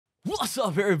What's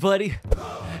up, everybody?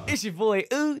 It's your boy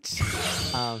Uchi.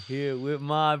 I'm here with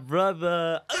my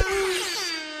brother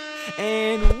Uchi,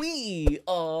 and we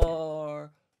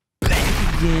are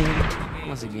back again.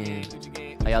 Once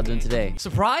again, how y'all doing today?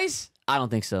 Surprise? I don't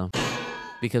think so,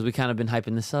 because we kind of been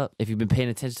hyping this up. If you've been paying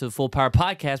attention to the Full Power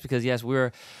Podcast, because yes,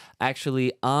 we're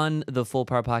actually on the Full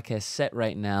Power Podcast set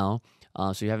right now.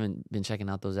 So you haven't been checking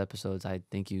out those episodes, I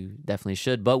think you definitely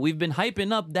should. But we've been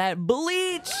hyping up that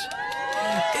Bleach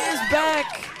is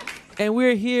back, and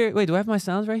we're here. Wait, do I have my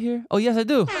sounds right here? Oh, yes, I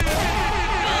do.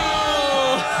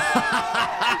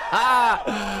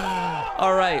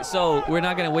 All right, so we're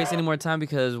not going to waste any more time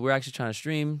because we're actually trying to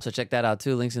stream. So check that out,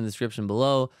 too. Links in the description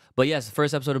below. But yes, the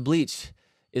first episode of Bleach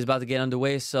is about to get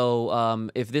underway. So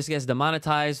if this gets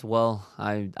demonetized, well,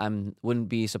 I wouldn't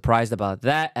be surprised about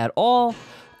that at all.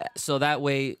 So that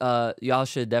way, y'all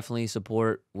should definitely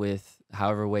support with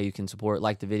however way you can support.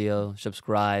 Like the video,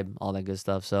 subscribe, all that good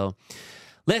stuff. So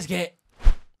let's get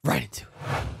right into it.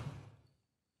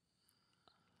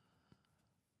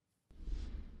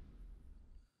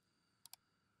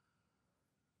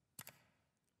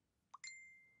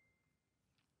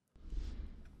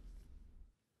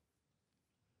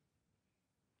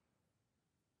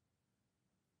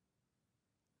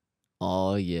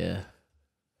 Oh, yeah.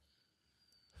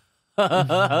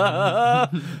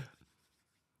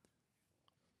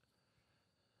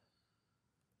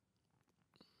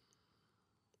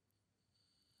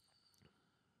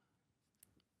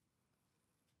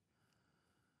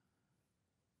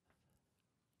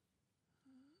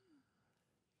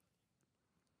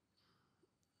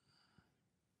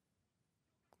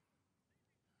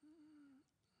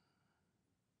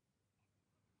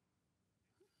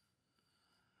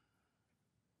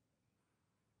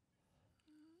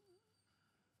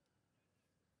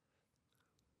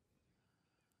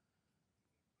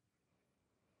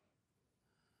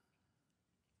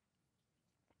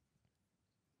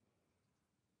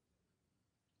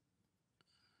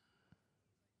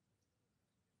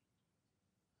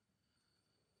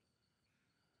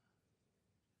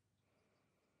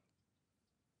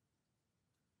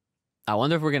 I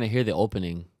wonder if we're going to hear the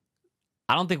opening.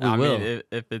 I don't think we will. Mean,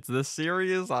 if it's this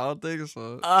serious, I don't think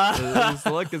so. It's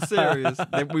looking serious.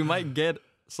 We might get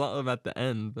something at the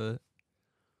end, but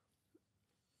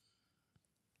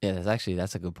Yeah,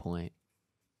 that's a good point.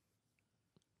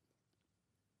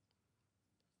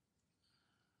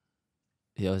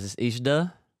 Yo, is this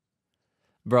Ishida?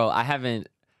 Bro, I haven't.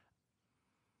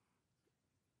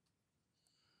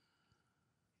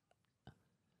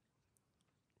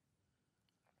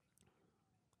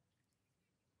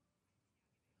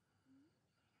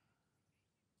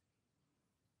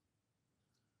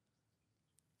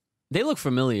 They look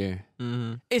familiar.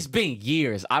 It's been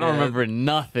years. I don't remember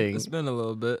nothing. It's been a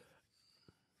little bit.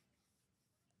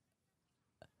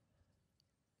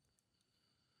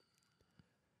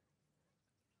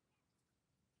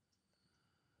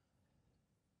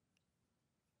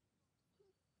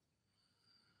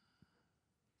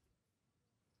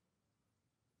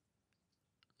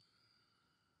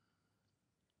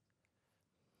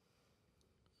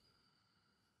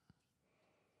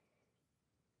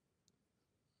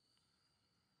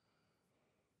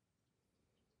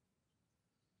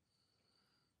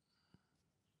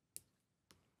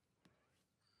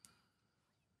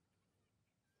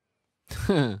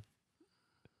 You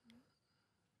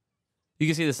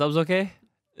can see the subs okay?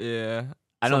 Yeah.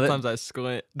 I know Sometimes I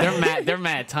squint. They're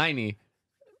mad tiny.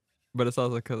 But it's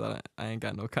also because I ain't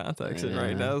got no contacts in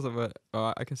right now, so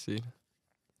I can see.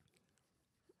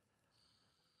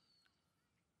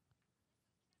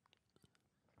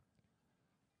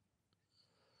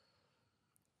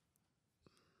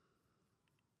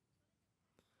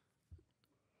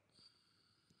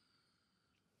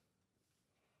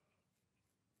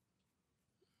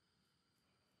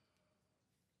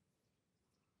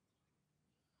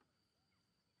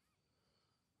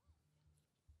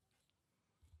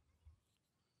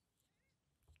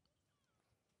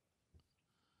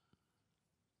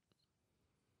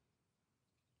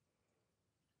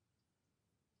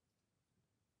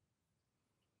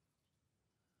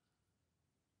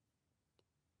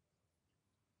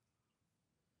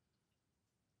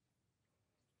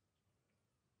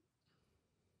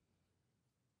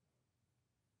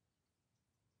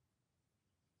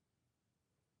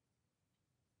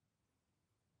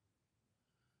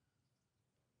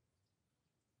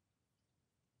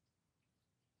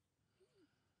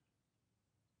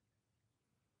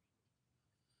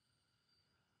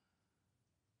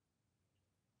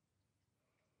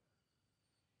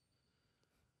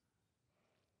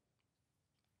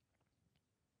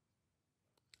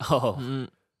 Oh.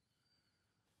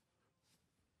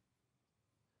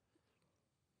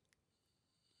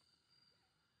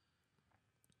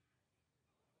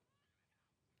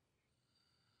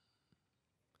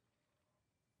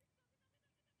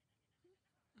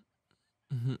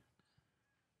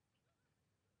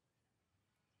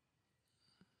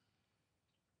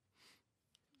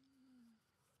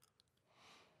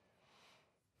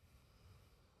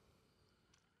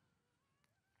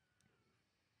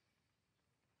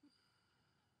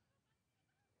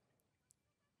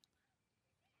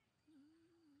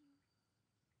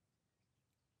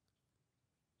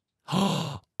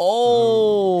 Oh.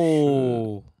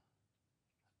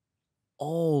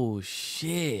 Oh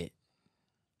shit.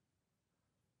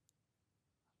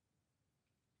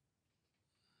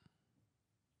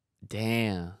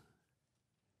 Damn.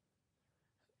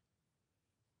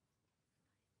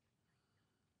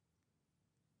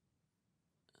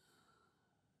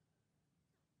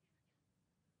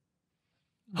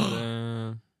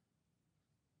 Damn.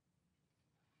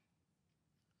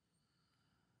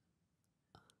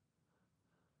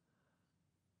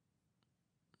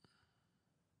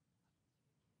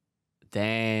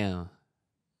 Damn.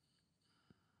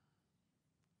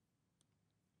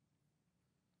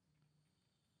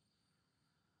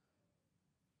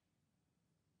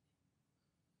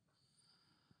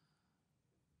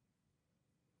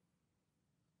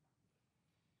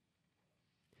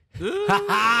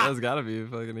 That's gotta be a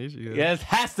fucking Ichigo. Yeah, it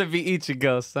has to be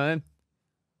Ichigo, son.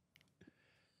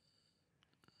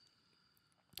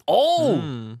 Oh!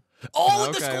 Hmm.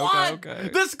 Oh, the Okay, squad! okay.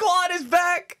 The squad is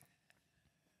back!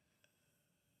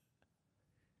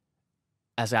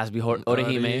 That's has to be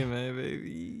Orihime.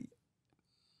 Baby.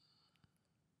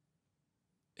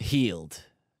 Healed.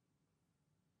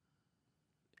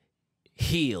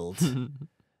 Healed.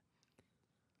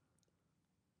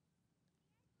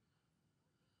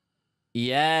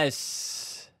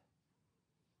 Yes.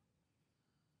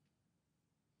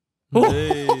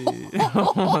 Hey.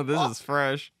 This is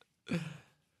fresh.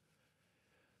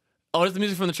 Oh, that's the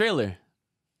music from the trailer.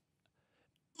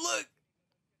 Look.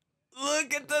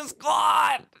 Look at the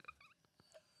squad.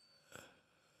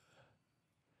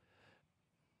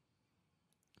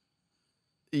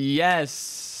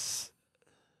 Yes.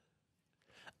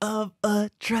 Of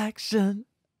attraction.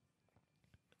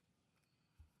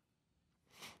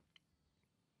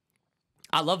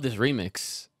 I love this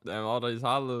remix. Damn, all these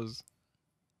hollows.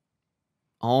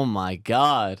 Oh my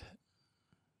god.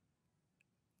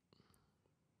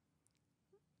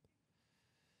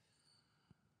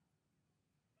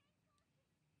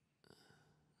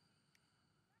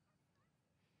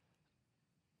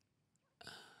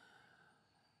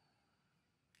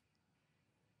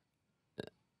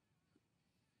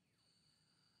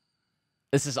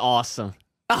 This is awesome.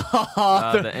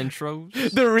 The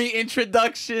intros. The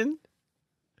reintroduction.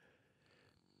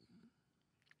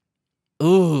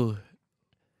 Ooh.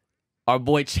 Our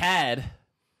boy Chad.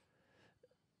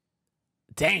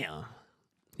 Damn.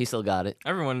 He still got it.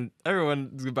 Everyone's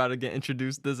about to get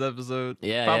introduced this episode.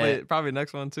 Yeah, Probably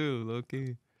next one too, low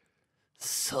key.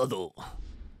 Subtle.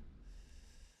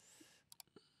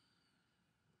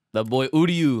 The boy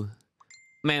Uryu.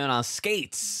 Man on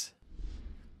skates.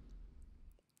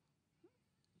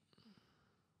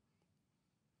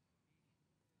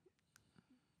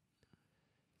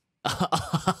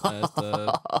 That's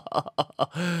the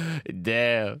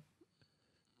Damn.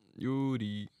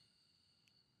 Yuri.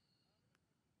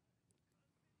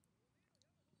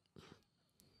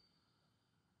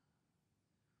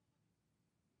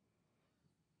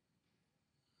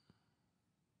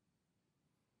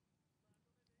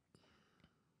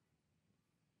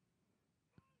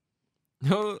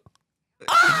 No.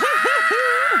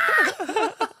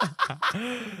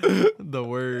 The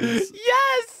words.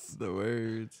 Yes. The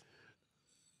words.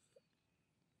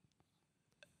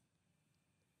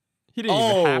 He didn't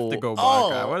even have to go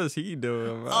Bankai. What is he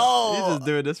doing, bro? He's just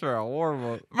doing this for a warm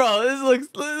up. Bro, this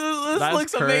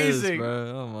looks amazing.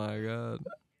 Bro. Oh my god.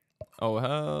 Oh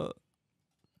hell.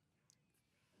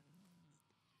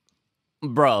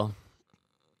 Bro.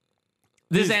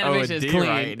 This He's animation is OD clean.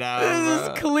 right now, This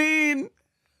bro. is clean.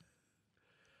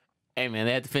 Hey man,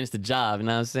 they had to finish the job, you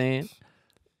know what I'm saying?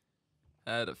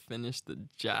 I had to finish the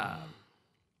job.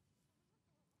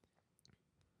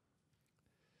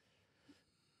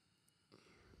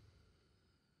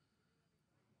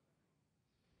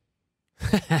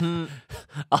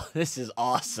 Oh, this is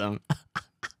awesome.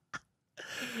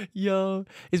 Yo,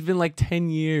 it's been like 10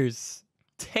 years.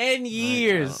 10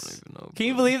 years. I don't even know, Can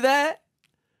you bro. believe that?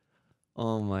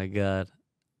 Oh my god.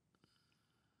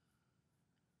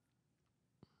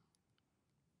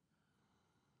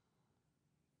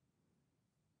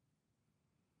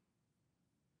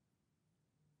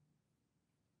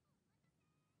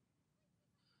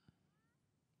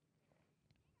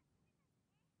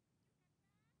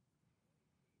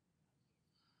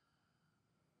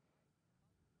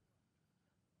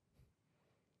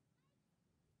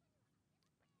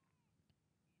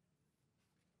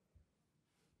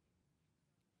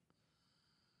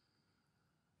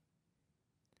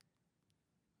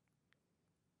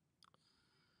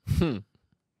 Hmm.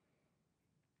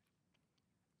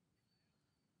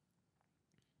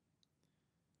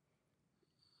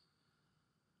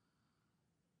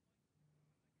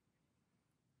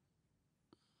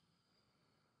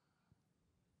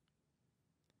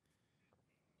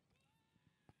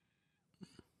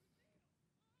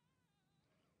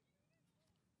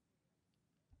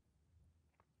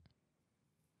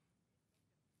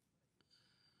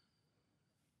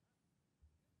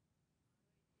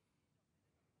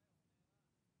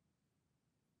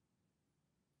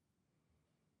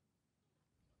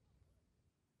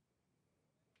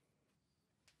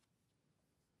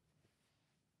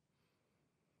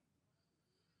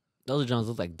 Those Jones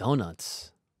look like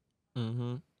donuts.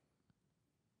 Mm-hmm.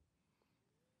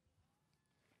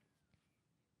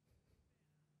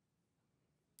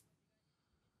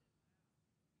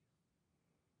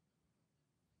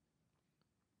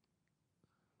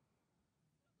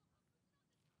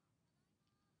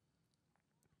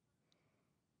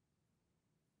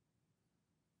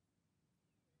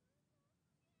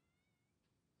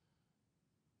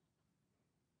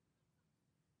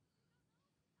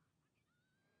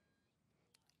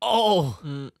 Oh.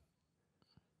 Mm.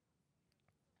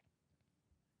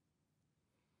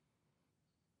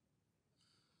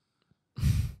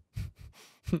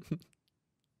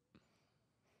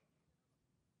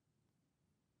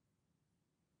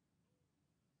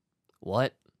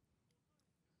 What?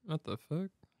 What the fuck?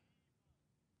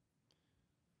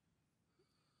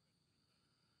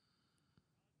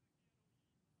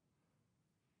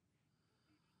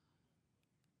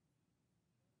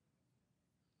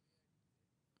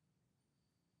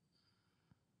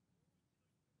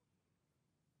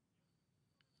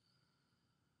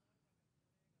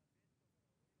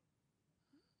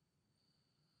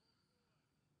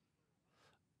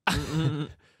 Mm-mm.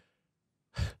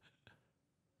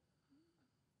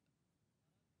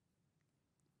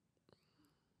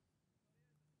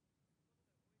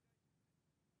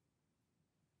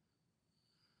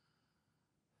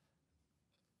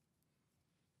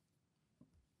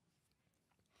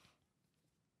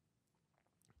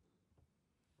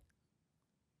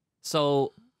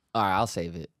 So, all right, I'll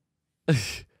save it.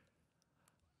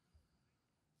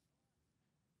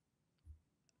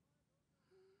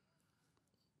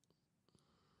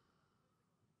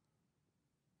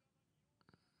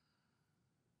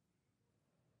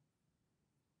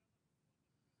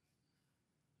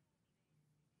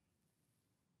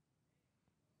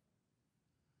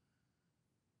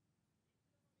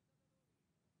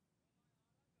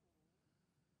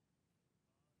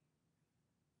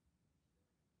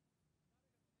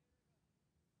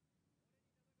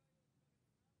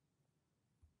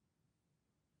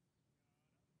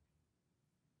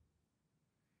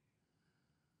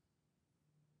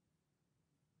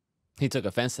 He took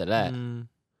offense to that. Mm.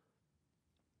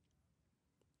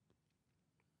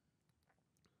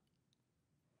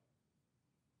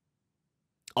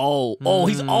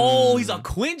 He's a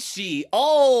Quincy.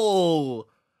 Oh.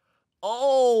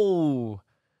 Oh.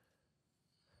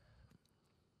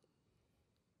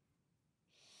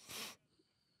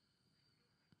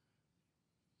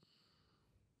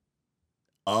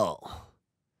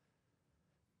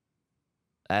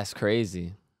 That's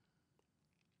crazy.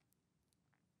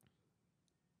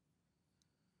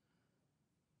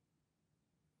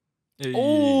 Hey,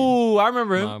 Oh, I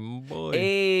remember him. my boy.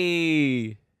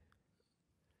 Hey.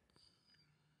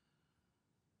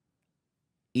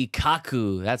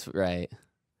 Ikaku. That's right.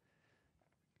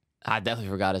 I definitely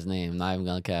forgot his name. Not even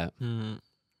gonna cap. Mm.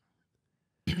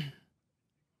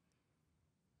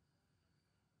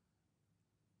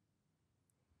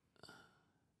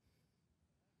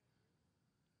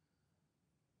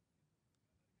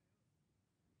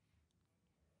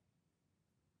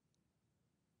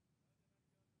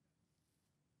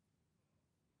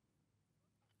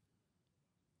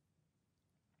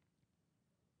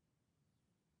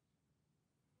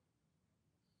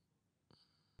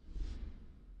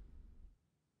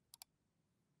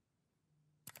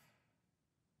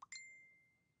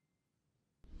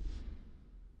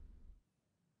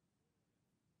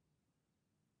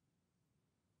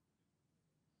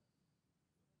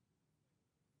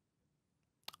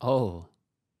 Oh.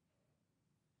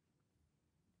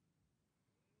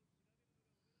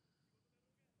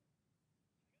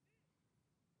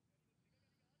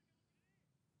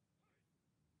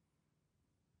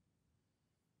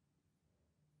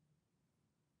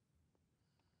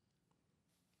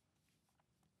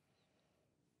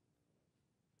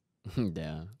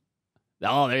 Damn.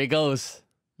 Oh, there he goes.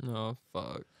 Oh,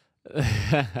 fuck. No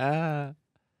shot.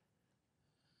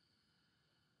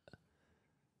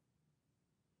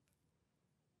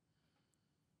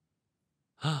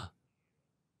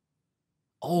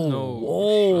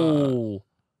 Oh.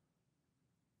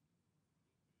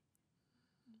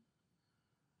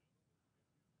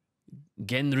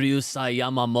 Genryusa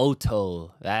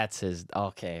Yamamoto. That's his.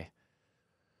 Okay.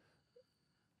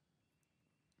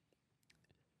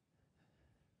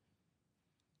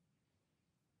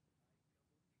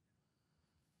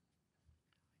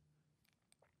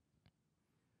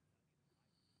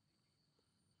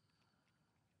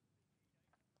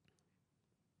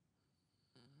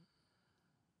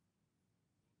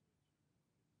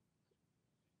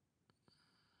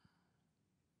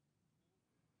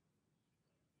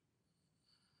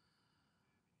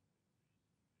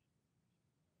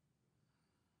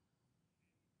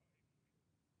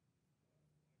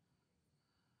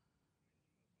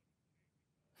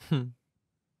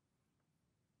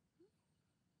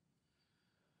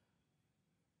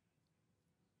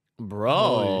 Bro.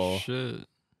 Holy shit.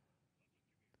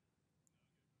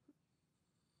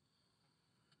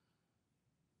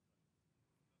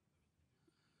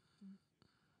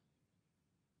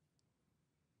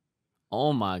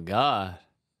 Oh my God.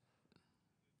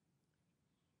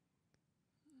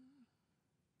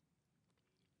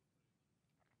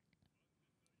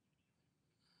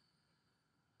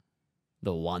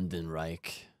 The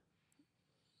Wandenreich.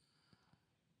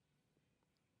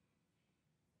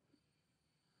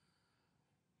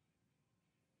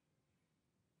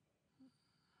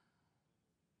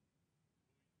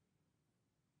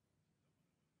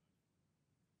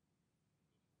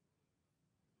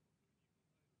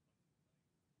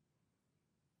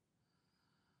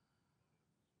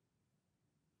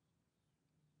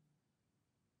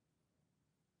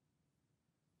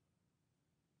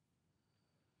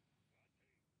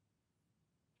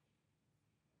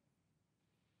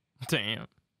 Damn.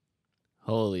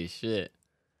 Holy shit.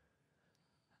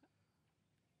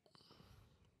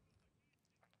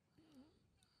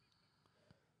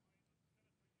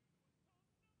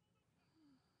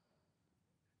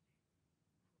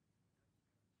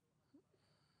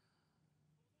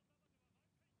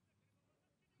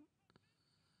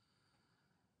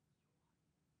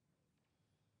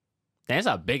 That's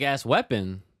a big ass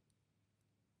weapon.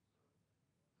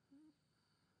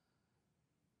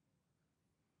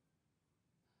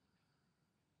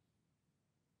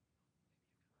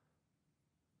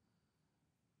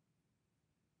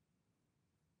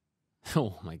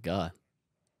 Oh my God.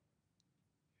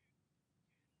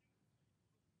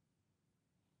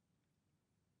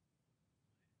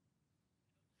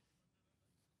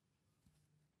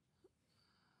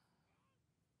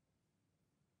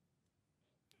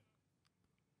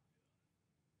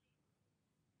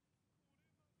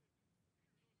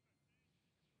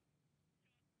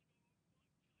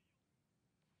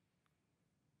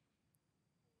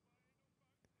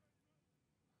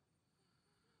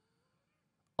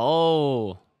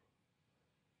 Oh.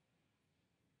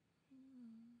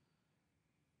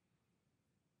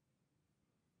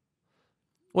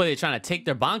 What, are they trying to take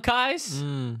their bankais?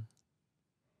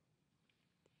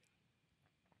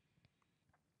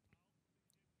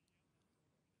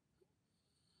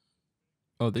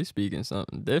 Oh, they speaking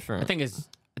something different. I think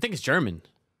it's German.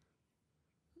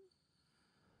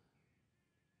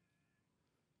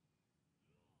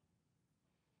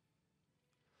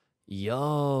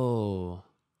 Yo.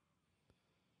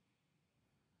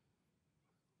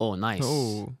 Oh, nice.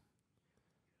 Oh.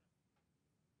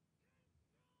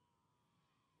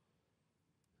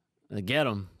 Get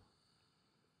him.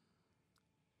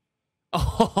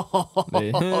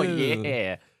 Oh,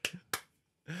 yeah.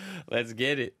 Let's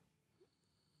get it.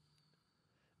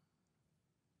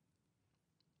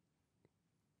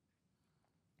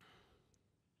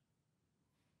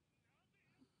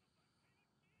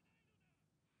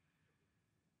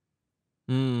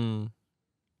 Mm.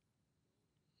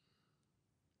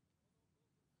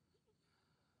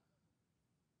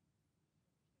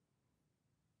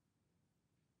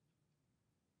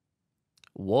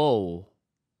 Whoa.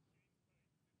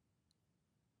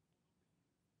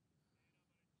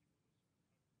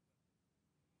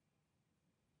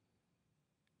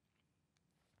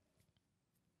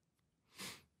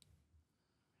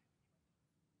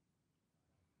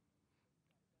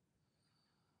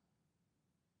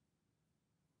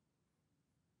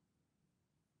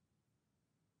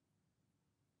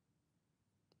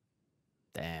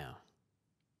 Damn.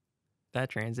 That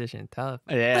transition tough.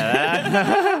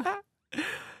 Yeah.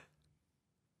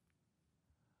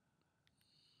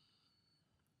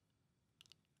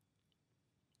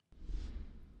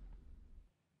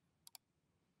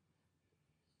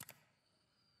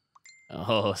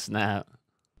 Oh, snap.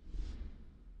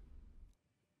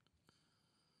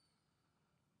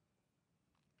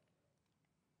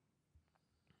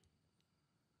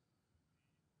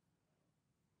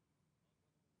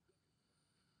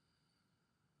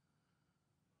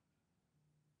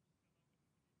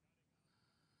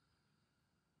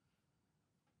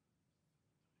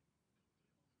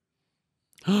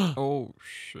 Oh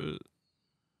shit.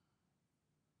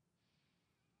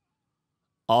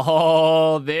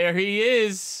 Oh, there he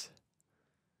is.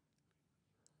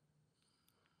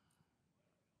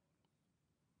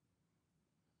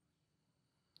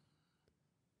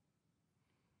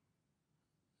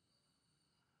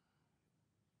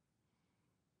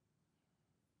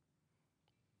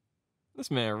 This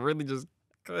man really just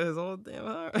cut his whole damn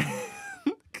heart.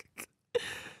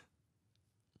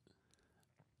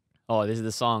 Oh, this is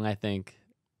the song, I think.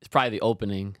 It's probably the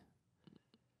opening.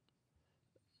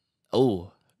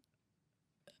 Oh.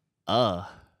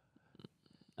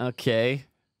 Okay.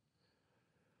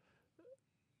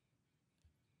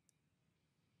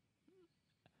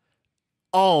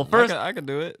 Oh, first I could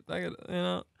do it. I could,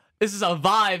 this is a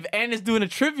vibe and it's doing a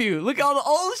tribute. Look at all the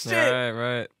old shit.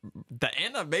 Right. The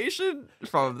animation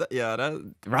from that,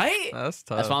 Right? That's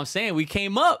tough. That's what I'm saying. We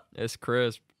came up. It's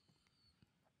crisp.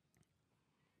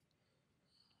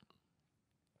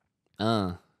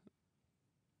 I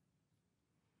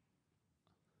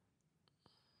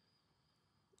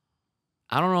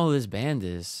don't know who this band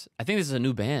is. I think this is a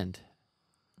new band.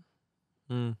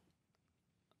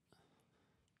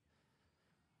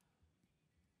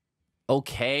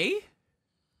 Okay.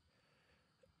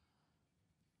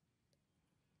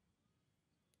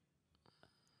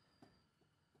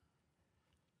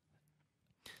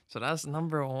 So that's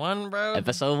number 1, bro.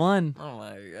 Episode 1. Oh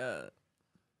my god.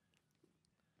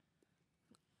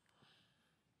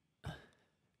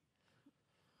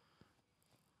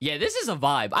 Yeah, this is a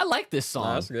vibe. I like this song.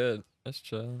 Nah, that's good. That's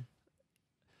chill.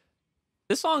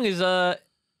 This song is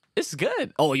it's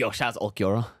good. Oh, yo, shout out to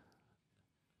Okiora.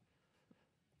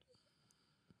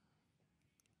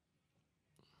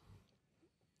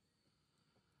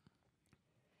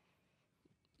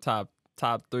 Top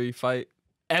 3 fight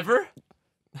Ever?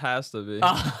 has to be.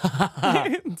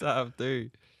 Top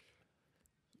 3.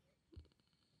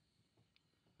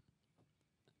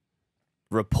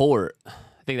 Report. I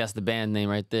think that's the band name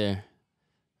right there.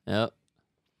 Yep.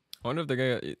 I wonder if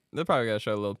they're probably gonna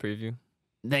show a little preview.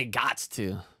 They gots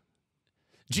to.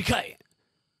 GK.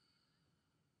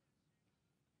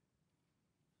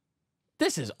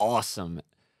 This is awesome.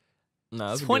 No,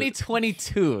 that's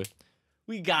 2022.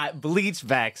 We got Bleach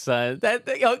back, son.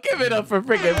 Yo, give it up for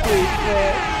freaking Bleach,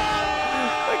 man.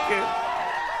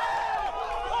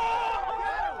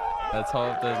 Let's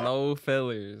hope there's no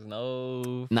fillers.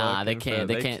 Nah, they fucking can't.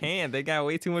 They fillers. can't. They got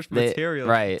way too much material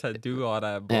to do all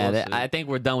that bullshit. Yeah, I think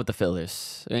we're done with the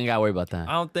fillers. We ain't gotta worry about that.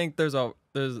 I don't think there's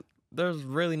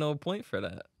really no point for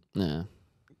that. Yeah.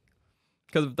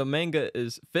 Because if the manga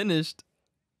is finished,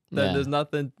 then there's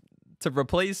nothing to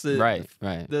replace it. Right.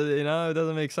 It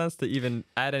doesn't make sense to even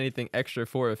add anything extra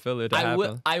for a filler to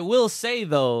happen. I will say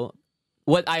though,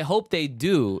 what I hope they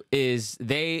do is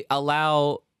they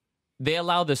allow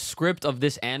the script of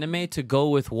this anime to go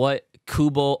with what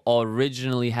Kubo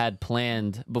originally had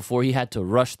planned before he had to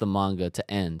rush the manga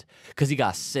to end because he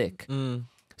got sick.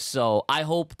 So I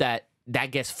hope that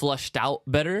gets flushed out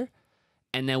better,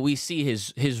 and then we see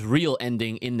his real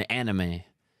ending in the anime.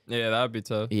 Yeah, that would be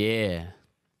tough. Yeah.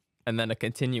 And then a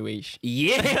continuation.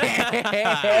 Yeah.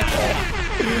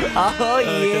 Oh,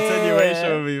 yeah.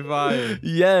 Continuation would be fire.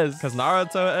 Yes. Because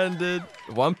Naruto ended.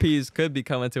 One Piece could be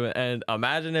coming to an end.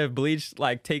 Imagine if Bleach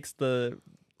takes the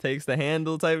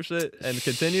handle type shit and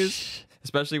continues,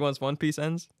 especially once One Piece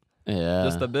ends. Yeah.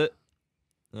 Just a bit.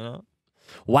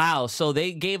 Wow. So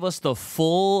they gave us the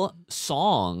full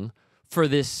song for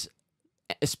this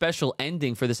special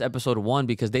ending for this episode 1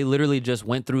 because they literally just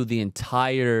went through the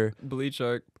entire Bleach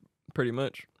arc, pretty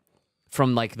much.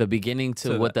 From the beginning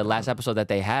to what the last episode that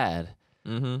they had.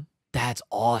 Mm-hmm. That's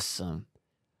awesome.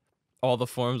 All the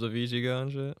forms of Ichigo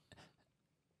and shit.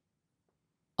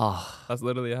 Oh, that's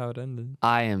literally how it ended.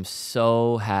 I am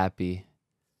so happy.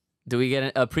 Do we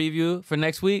get a preview for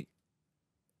next week?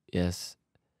 Yes.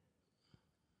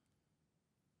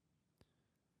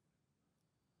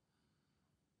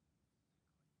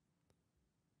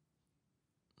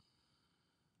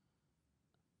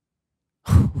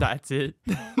 That's it.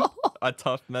 A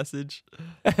tough message.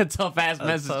 A tough ass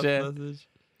message.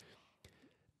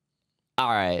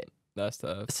 All right. That's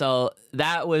tough. So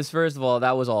that was, first of all,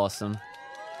 that was awesome.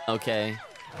 Okay.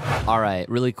 All right.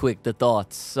 Really quick, the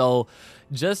thoughts. So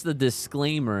just the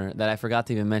disclaimer that I forgot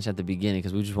to even mention at the beginning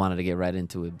because we just wanted to get right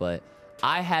into it. But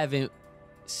I haven't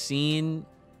seen...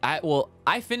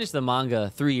 I finished the manga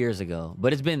 3 years ago,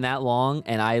 but it's been that long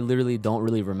and I literally don't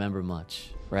really remember much,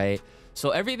 right?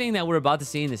 So everything that we're about to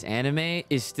see in this anime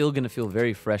is still going to feel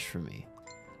very fresh for me.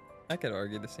 I could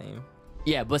argue the same.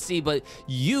 Yeah, but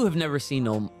you have never seen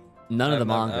none of the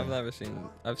manga.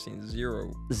 I've seen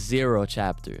zero. Zero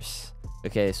chapters.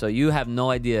 Okay, so you have no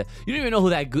idea. You don't even know who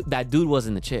that dude was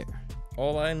in the chair.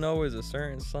 All I know is a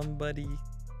certain somebody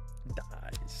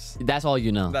dies. That's all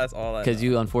you know. That's all I know. Because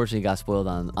you unfortunately got spoiled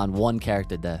on one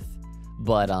character death.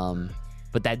 But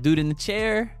that dude in the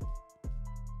chair...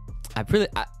 I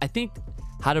think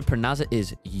how to pronounce it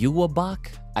is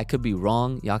Yuwabak. I could be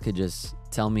wrong. Y'all could just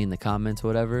tell me in the comments or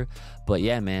whatever. But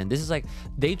yeah, man, this is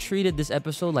they treated this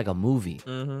episode like a movie.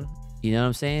 Mm-hmm. You know what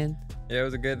I'm saying? Yeah, it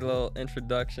was a good little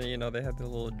introduction. You know, they had the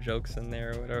little jokes in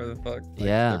there or whatever the fuck. Like,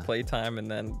 Yeah. Their playtime, and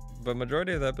then, but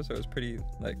majority of the episode was pretty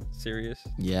like serious.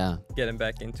 Yeah. Getting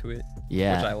back into it.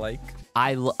 Yeah. Which I like.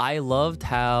 I loved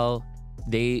how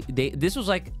they this was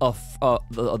like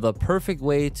the perfect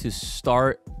way to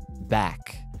start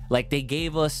back. Like they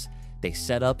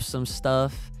set up some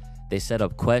stuff. They set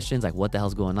up questions like what the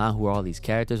hell's going on? Who are all these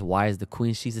characters? Why is the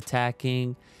queen she's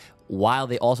attacking? While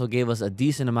they also gave us a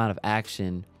decent amount of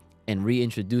action and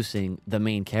reintroducing the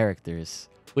main characters,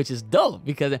 which is dope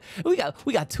because we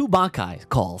got 2 Bankai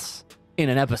calls in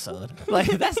an episode. Like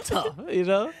that's tough, you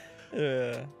know?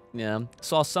 Yeah. Yeah.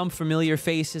 Saw some familiar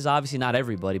faces, obviously not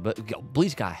everybody, but yo,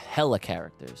 Bleach got hella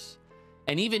characters.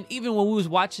 And even when we was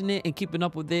watching it and keeping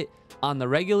up with it on the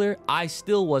regular, I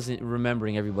still wasn't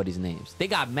remembering everybody's names. They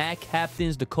got mad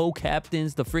captains, the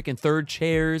co-captains, the freaking 3rd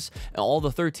chairs, and all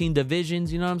the 13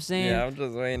 divisions, you know what I'm saying? Yeah, I'm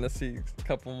just waiting to see a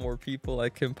couple more people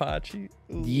like Kenpachi.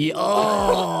 Yeah.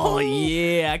 Oh,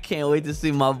 yeah. I can't wait to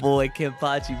see my boy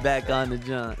Kenpachi back on the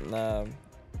jump. Nah,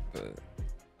 but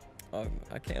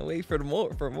I can't wait for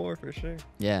more for sure.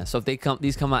 Yeah, so if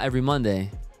these come out every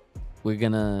Monday, we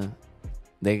gotta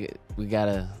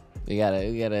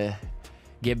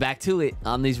get back to it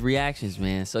on these reactions,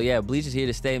 man. So yeah, Bleach is here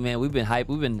to stay, man. We've been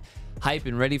hyped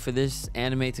and ready for this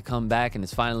anime to come back, and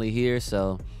it's finally here.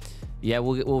 So yeah,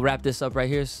 we'll wrap this up right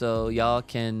here so y'all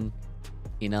can,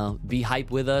 you know, be hyped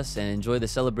with us and enjoy the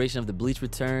celebration of the Bleach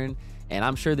return. And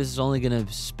I'm sure this is only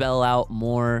gonna spell out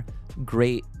more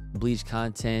great Bleach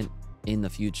content in the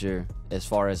future, as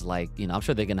far as like, you know, I'm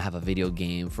sure they're gonna have a video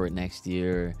game for it next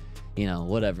year, you know,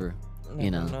 whatever,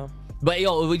 you know. But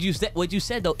yo, what you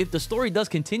said though, if the story does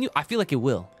continue, I feel like it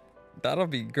will. That'll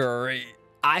be great.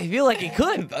 I feel like it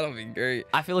could. That'll be great.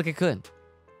 I feel like it could.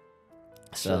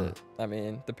 So Shit. I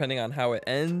mean, depending on how it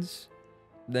ends,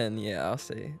 then yeah, I'll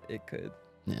say it could.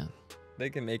 yeah.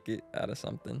 They can make it out of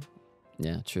something.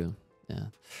 Yeah, true. Yeah.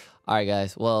 All right,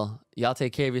 guys. Well, y'all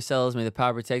take care of yourselves. May the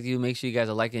power protect you. Make sure you guys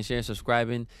are liking, sharing,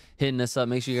 subscribing, hitting us up.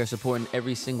 Make sure you guys are supporting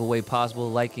every single way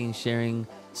possible. Liking, sharing,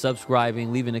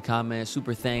 subscribing, leaving a comment,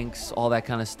 super thanks, all that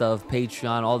kind of stuff.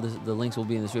 Patreon, all the links will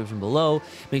be in the description below.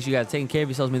 Make sure you guys are taking care of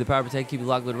yourselves. May the power protect you. Keep you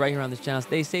locked with right here on this channel.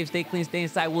 Stay safe, stay clean, stay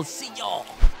inside. We'll see y'all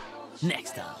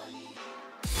next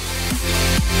time.